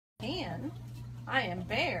Can. I am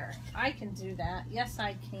bear. I can do that. Yes,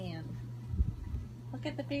 I can. Look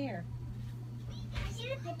at the bear.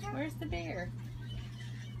 Where's the bear?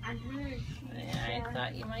 Yeah, I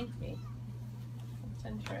thought you might be. It's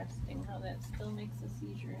interesting how that still makes a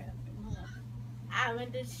seizure happen. Huh? I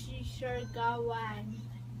want the seizure go on.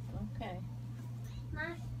 Okay.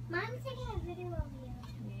 Mom's taking a video of you.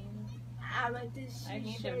 I want the I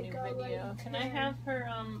need seizure a new go video. on. Can I have her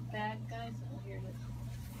bag, guys? Oh, here it is.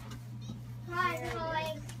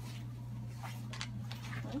 Hi,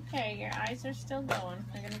 Okay, your eyes are still going.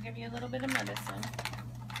 We're going to give you a little bit of medicine.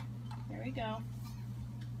 Here we go.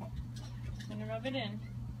 I'm going to rub it in.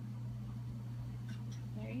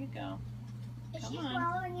 There you go. Is Come she on.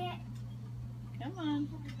 swallowing it? Come on.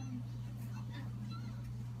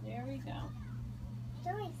 There we go.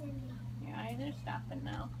 Sorry, Cindy. Your eyes are stopping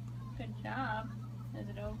now. Good job. Is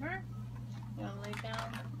it over? You want to lay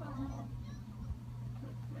down?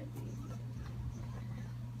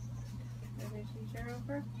 Is your seizure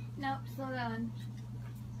over? Nope, still going.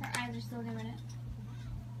 Her eyes are still doing it.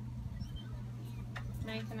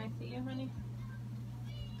 May, can I see you, honey?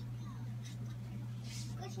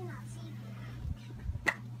 Good to not see.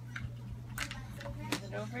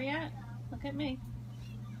 Is it over yet? Look at me.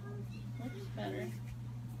 Looks better.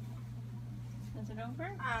 Is it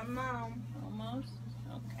over? Mom. Almost?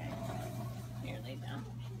 Okay. Here, lay down.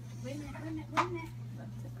 Wait a minute.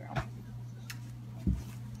 That's a girl.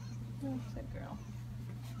 That's a girl.